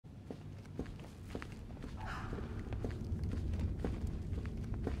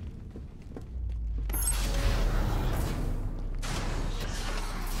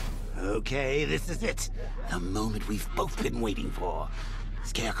Okay, this is it. The moment we've both been waiting for.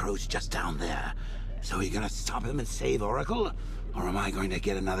 Scarecrow's just down there. So are you gonna stop him and save Oracle? Or am I going to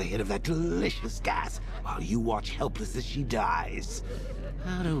get another hit of that delicious gas while you watch helpless as she dies?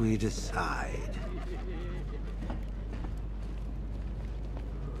 How do we decide?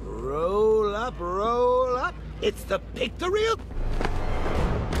 Roll up, roll up. It's the pick the real...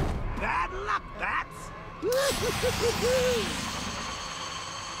 Bad luck, bats!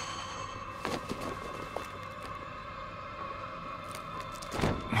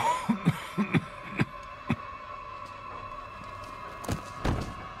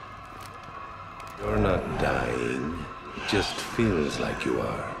 You're not dying. It just feels like you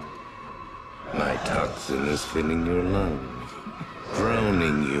are. My toxin is filling your lungs,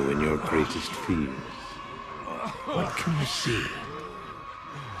 drowning you in your greatest fears. What can you see?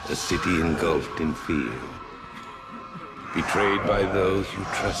 A city engulfed in fear. Betrayed by those you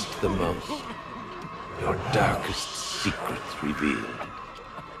trust the most. Your darkest secrets revealed.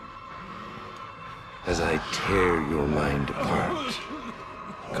 As I tear your mind apart,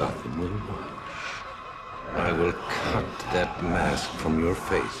 Gotham will watch. I will cut that mask from your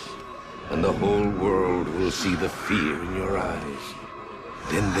face, and the whole world will see the fear in your eyes.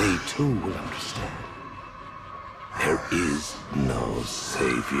 Then they too will understand. There is no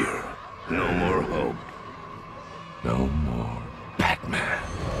savior, no more hope, no more Batman.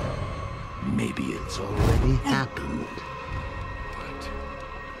 Maybe it's already happened.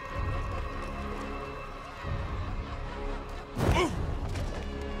 What?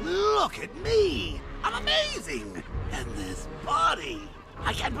 Look at me! I'm amazing! And this body!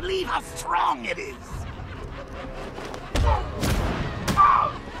 I can't believe how strong it is!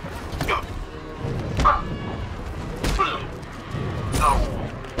 You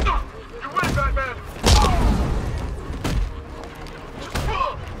win, Batman!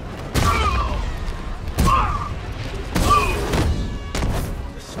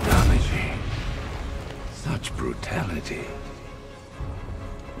 Astonishing. Such brutality.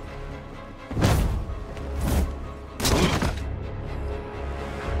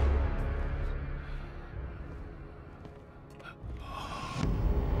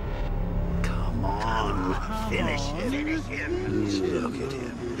 Finish him. Look at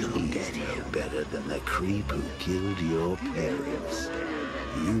him. He's no better than the creep who killed your parents.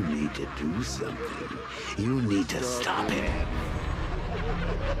 You need to do something. You need to stop him.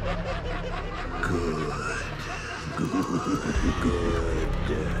 Good. Good.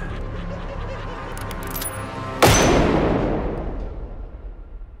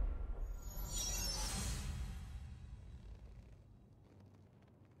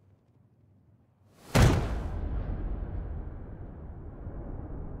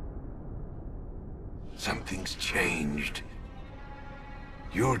 Something's changed.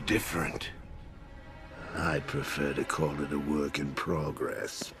 You're different. I prefer to call it a work in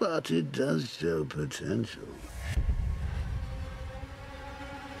progress, but it does show potential.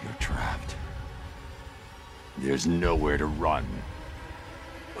 You're trapped. There's nowhere to run.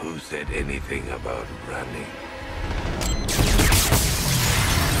 Who said anything about running?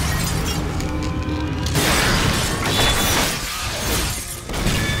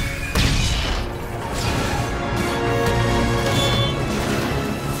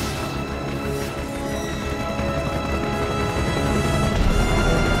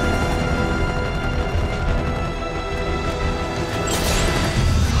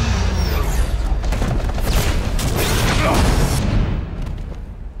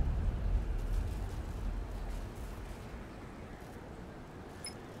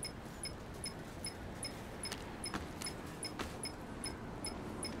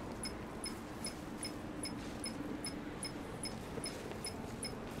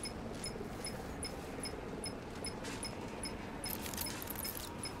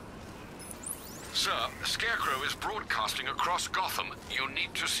 Sir, Scarecrow is broadcasting across Gotham. You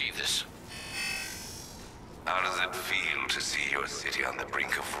need to see this. How does it feel to see your city on the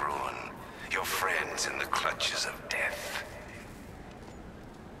brink of ruin? Your friends in the clutches of death?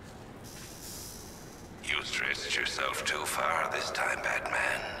 You stretched yourself too far this time,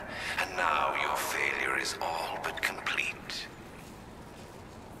 Batman. And now your failure is all but complete.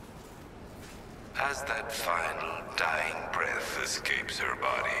 As that final dying breath escapes her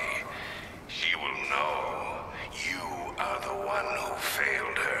body, she will know you are the one who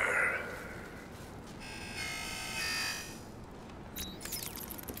failed her.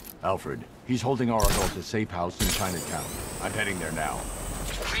 Alfred, he's holding Oracle at the safe house in Chinatown. I'm heading there now.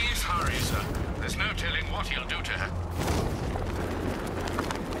 Please hurry, sir. There's no telling what he'll do to her.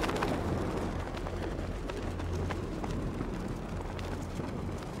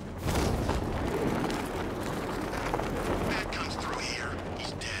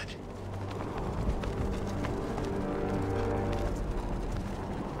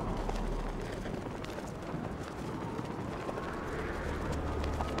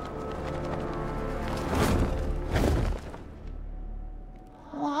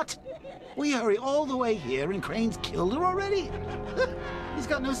 What? We hurry all the way here and Crane's killed her already? He's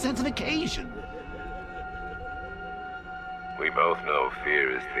got no sense of occasion. We both know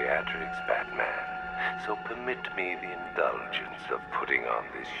fear is theatrics, Batman. So permit me the indulgence of putting on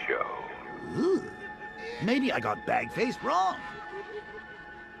this show. Ooh. Maybe I got bag-faced wrong.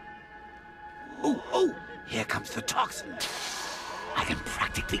 Oh, here comes the toxin. I can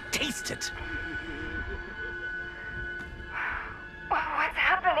practically taste it. What's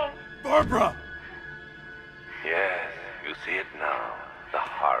happening? Barbara! Yes, you see it now. The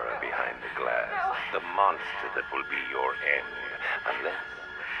horror behind the glass. No. The monster that will be your end. Unless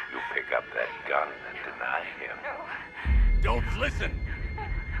you pick up that gun and deny him. No. Don't listen!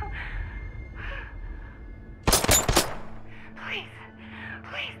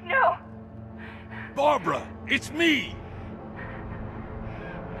 Please, no! Barbara, it's me!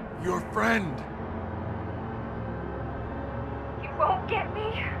 Your friend. You won't get me.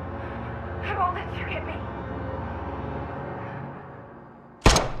 I won't let you get me.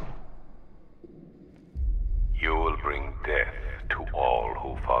 You will bring death to all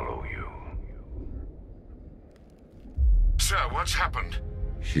who follow you. Sir, what's happened?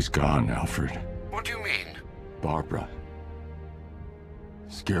 She's gone, Alfred. What do you mean? Barbara.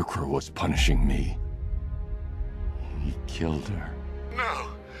 Scarecrow was punishing me. He killed her. No.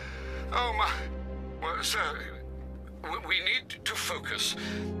 Oh, my... Well, sir, we need to focus.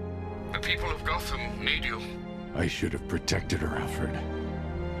 The people of Gotham need you. I should have protected her, Alfred.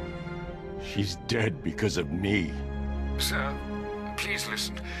 She's dead because of me. Sir, please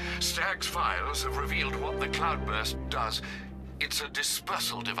listen. Stagg's files have revealed what the cloudburst does. It's a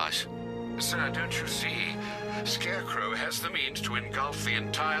dispersal device. Sir, don't you see? Scarecrow has the means to engulf the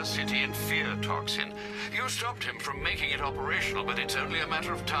entire city in fear toxin. You stopped him from making it operational, but it's only a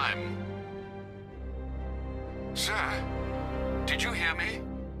matter of time. Sir, did you hear me?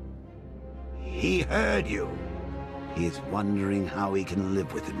 He heard you. He's wondering how he can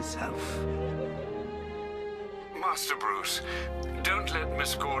live with himself. Master Bruce, don't let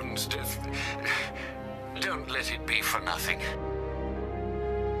Miss Gordon's death... Don't let it be for nothing.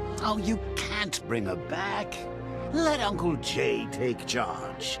 Oh, you can't bring her back. Let Uncle Jay take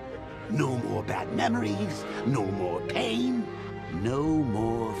charge. No more bad memories, no more pain, no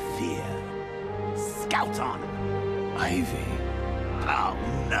more fear. Scout on her. Ivy. Oh,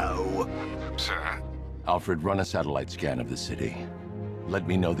 no. Sir? Alfred, run a satellite scan of the city. Let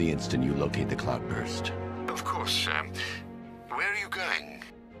me know the instant you locate the cloudburst. Of course, sir. Where are you going?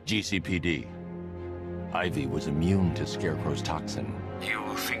 GCPD. Ivy was immune to Scarecrow's toxin.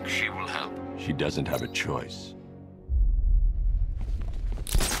 You think she will help? She doesn't have a choice.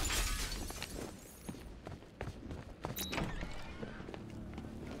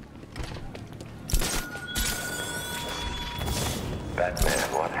 Batman,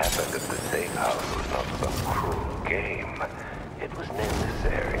 what happened at the safe house was not some cruel game. It was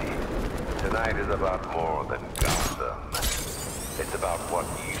necessary. Tonight is about more than Gotham. It's about what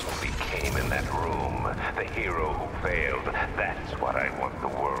you became in that room. The hero who failed. That's what I want the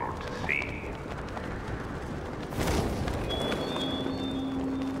world to see.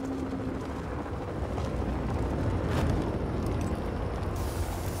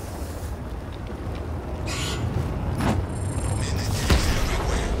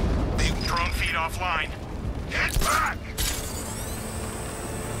 Drone feed offline. Get back!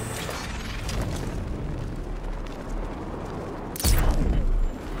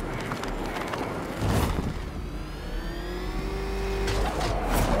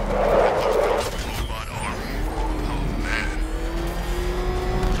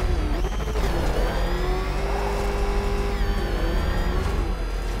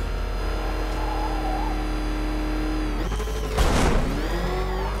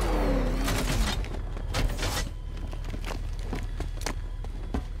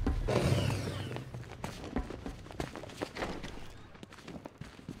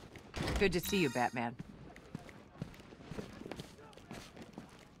 Good to see you, Batman.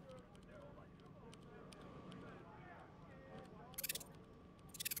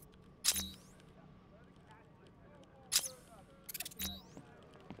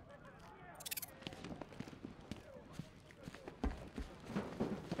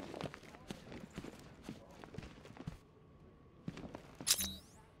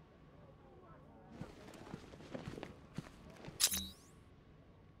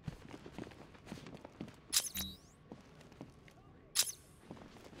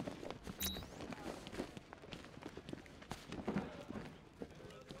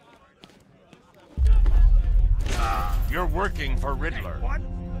 You're working for Riddler. What?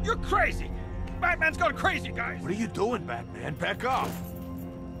 You're crazy! Batman's gone crazy, guys! What are you doing, Batman? Back off!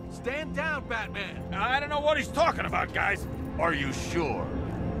 Stand down, Batman! I don't know what he's talking about, guys. Are you sure?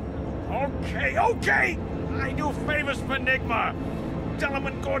 Okay, okay! I do favors for Nigma. Tell him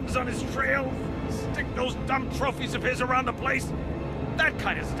when Gordon's on his trail. Stick those dumb trophies of his around the place. That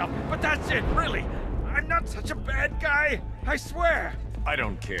kind of stuff. But that's it, really. I'm not such a bad guy. I swear. I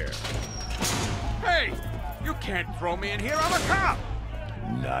don't care. Hey! You can't throw me in here. I'm a cop!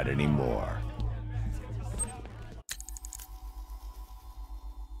 Not anymore.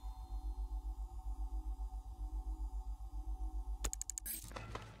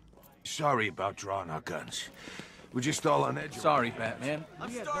 Sorry about drawing our guns. We're just all on edge. Sorry, Batman.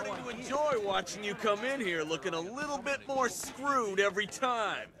 I'm starting to enjoy watching you come in here looking a little bit more screwed every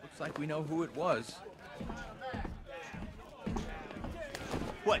time. Looks like we know who it was.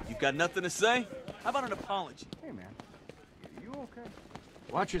 What, you got nothing to say? How about an apology? Hey, man. Are you okay?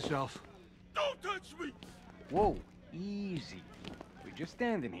 Watch yourself. Don't touch me! Whoa, easy. We're just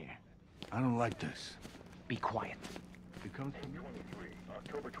standing here. I don't like this. Be quiet. You come to me? 23,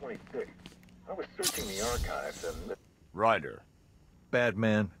 October 26th. I was searching the archives and... Ryder.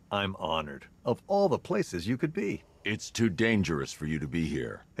 Badman, I'm honored. Of all the places you could be. It's too dangerous for you to be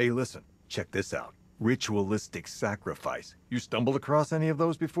here. Hey, listen. Check this out. Ritualistic sacrifice. You stumbled across any of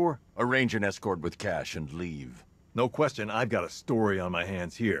those before? Arrange an escort with cash and leave. No question, I've got a story on my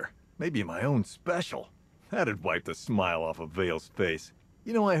hands here. Maybe my own special. That'd wipe the smile off of Vale's face.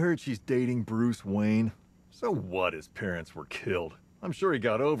 You know, I heard she's dating Bruce Wayne. So what, his parents were killed? I'm sure he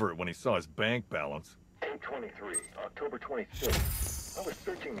got over it when he saw his bank balance. 8/23, October 26th. I was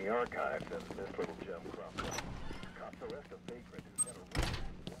searching the archives and this little gem cropped up. Cops arrest a vagrant who's had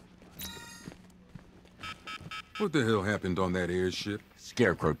a... What the hell happened on that airship?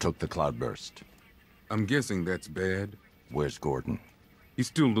 Scarecrow took the cloudburst. I'm guessing that's bad. Where's Gordon? He's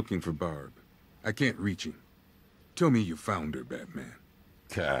still looking for Barb. I can't reach him. Tell me you found her, Batman.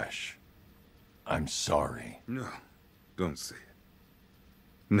 Cash. I'm sorry. No, don't say it.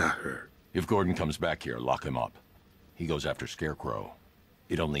 Not her. If Gordon comes back here, lock him up. He goes after Scarecrow.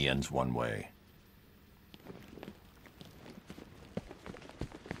 It only ends one way.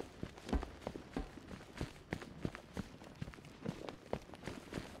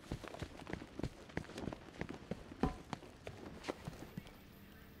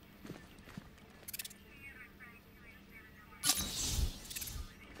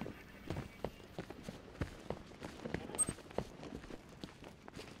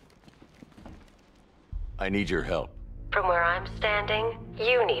 I need your help. From where I'm standing,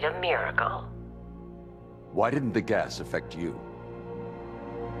 you need a miracle. Why didn't the gas affect you?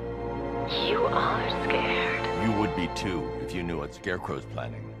 You are scared. You would be too, if you knew what Scarecrow's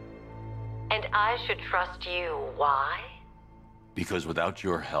planning. And I should trust you. Why? Because without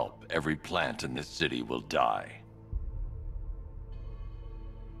your help, every plant in this city will die.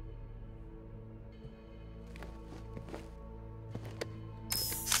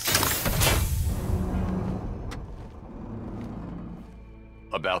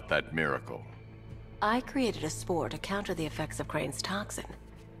 About that miracle. I created a spore to counter the effects of Crane's toxin.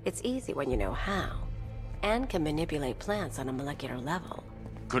 It's easy when you know how, and can manipulate plants on a molecular level.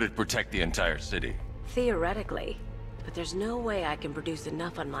 Could it protect the entire city? Theoretically, but there's no way I can produce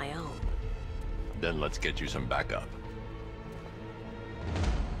enough on my own. Then let's get you some backup.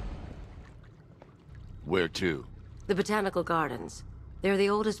 Where to? The Botanical Gardens. They're the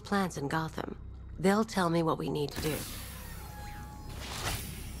oldest plants in Gotham. They'll tell me what we need to do.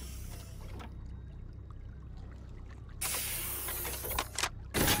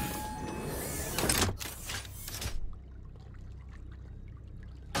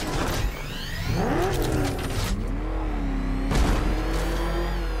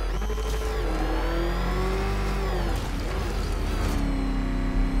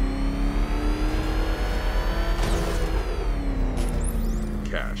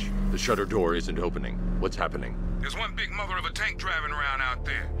 The shutter door isn't opening. What's happening? There's one big mother of a tank driving around out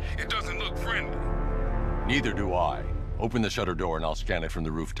there. It doesn't look friendly. Neither do I. Open the shutter door and I'll scan it from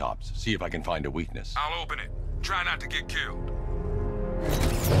the rooftops. See if I can find a weakness. I'll open it. Try not to get killed.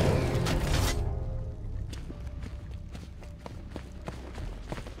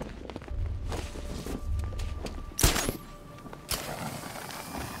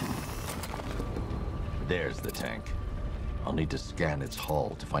 There's the tank. I'll need to scan its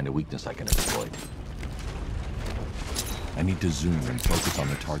hull to find a weakness I can exploit. I need to zoom and focus on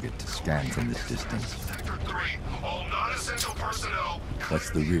the target to scan from this distance. Sector 3, all non-essential personnel. That's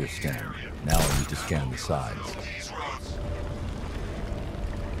the rear scan. Now I need to scan the sides. These roads.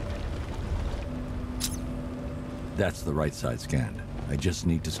 That's the right side scanned. I just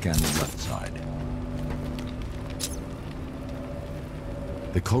need to scan the left side.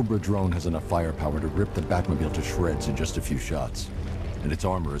 The Cobra drone has enough firepower to rip the Batmobile to shreds in just a few shots. And its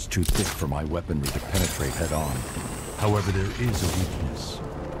armor is too thick for my weaponry to penetrate head-on. However, there is a weakness.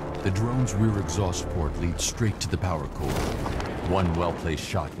 The drone's rear exhaust port leads straight to the power core. One well-placed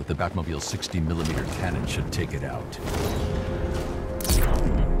shot with the Batmobile's 60mm cannon should take it out.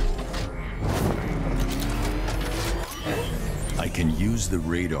 I can use the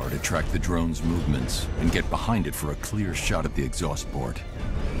radar to track the drone's movements and get behind it for a clear shot at the exhaust port.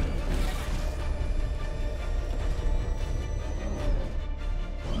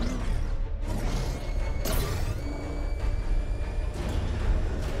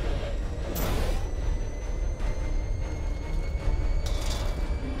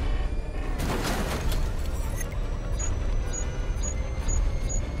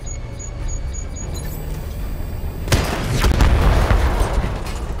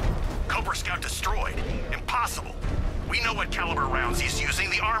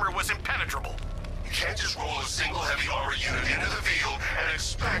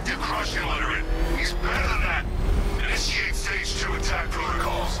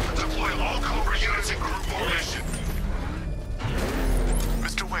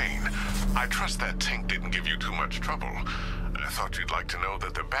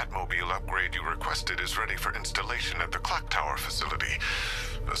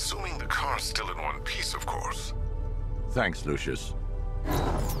 Thanks, Lucius.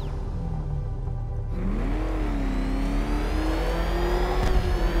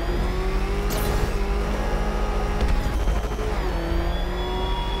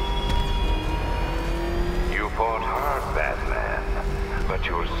 You fought hard, Batman, but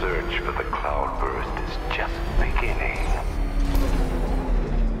your search for the Cloudburst is just beginning.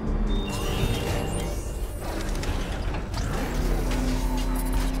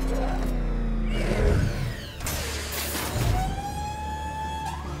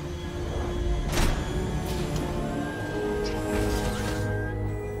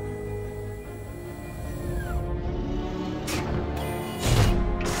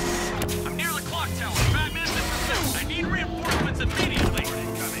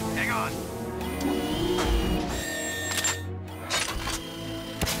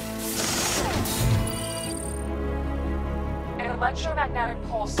 Electromagnetic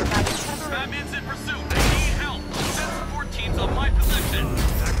pulse. Batman's in pursuit. They need help. Send support teams on my position.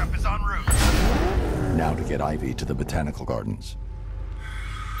 Backup is en route. Now to get Ivy to the Botanical Gardens.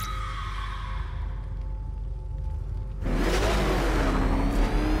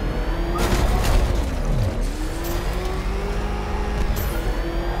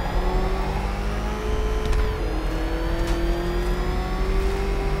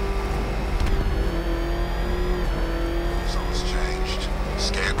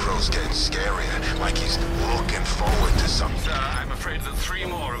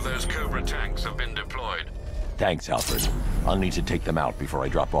 Thanks, Alfred. I'll need to take them out before I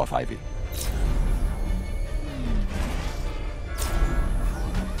drop off Ivy.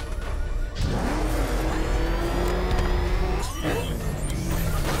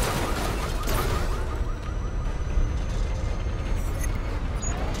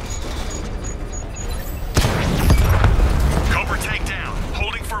 Cobra takedown.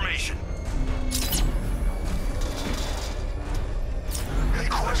 Holding formation. Hey,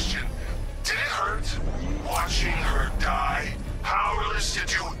 question. Did it hurt? Watching her die, powerless to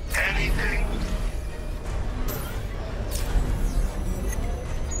do anything?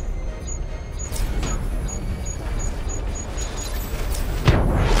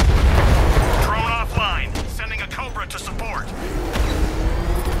 Drone offline, sending a Cobra to support.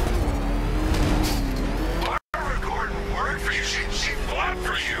 Barbara Gordon worked for you, she fought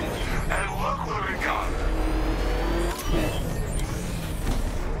for you, and look what we got.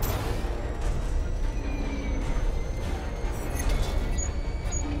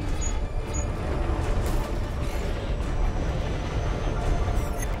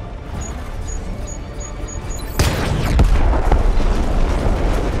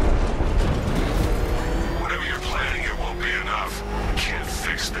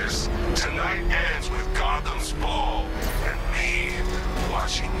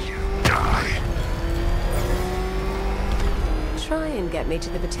 Get me to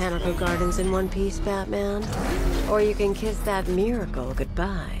the Botanical Gardens in one piece, Batman. Or you can kiss that miracle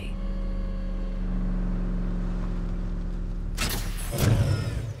goodbye.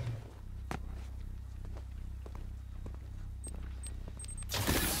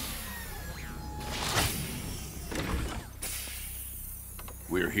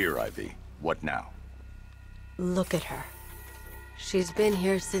 We're here, Ivy. What now? Look at her. She's been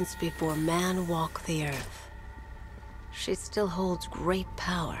here since before man walked the earth. She still holds great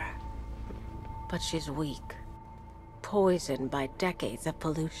power. But she's weak. Poisoned by decades of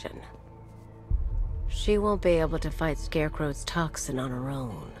pollution. She won't be able to fight Scarecrow's toxin on her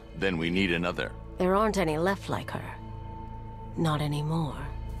own. Then we need another. There aren't any left like her. Not anymore.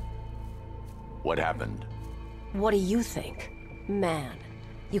 What happened? What do you think? Man,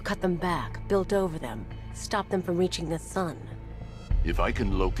 you cut them back, built over them, stopped them from reaching the sun. If I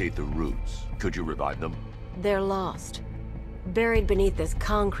can locate the roots, could you revive them? They're lost. Buried beneath this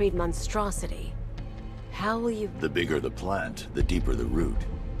concrete monstrosity. How will you... The bigger the plant, the deeper the root.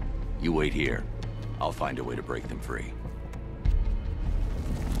 You wait here. I'll find a way to break them free.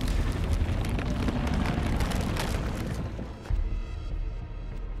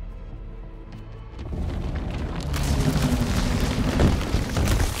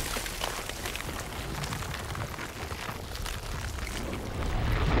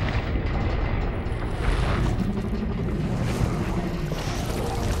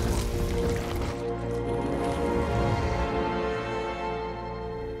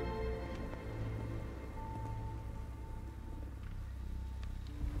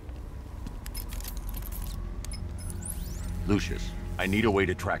 Lucius, I need a way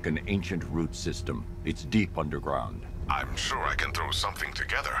to track an ancient root system. It's deep underground. I'm sure I can throw something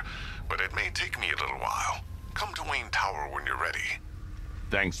together, but it may take me a little while. Come to Wayne Tower when you're ready.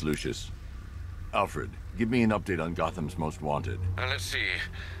 Thanks, Lucius. Alfred, give me an update on Gotham's Most Wanted. Let's see.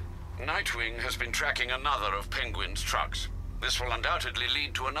 Nightwing has been tracking another of Penguin's trucks. This will undoubtedly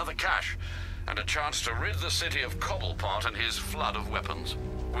lead to another cache, and a chance to rid the city of Cobblepot and his flood of weapons.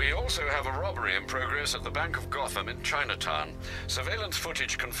 We also have a robbery in progress at the Bank of Gotham in Chinatown. Surveillance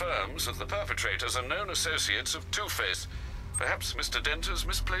footage confirms that the perpetrators are known associates of Two-Face. Perhaps Mr. Dent has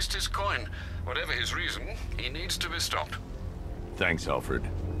misplaced his coin. Whatever his reason, he needs to be stopped. Thanks, Alfred.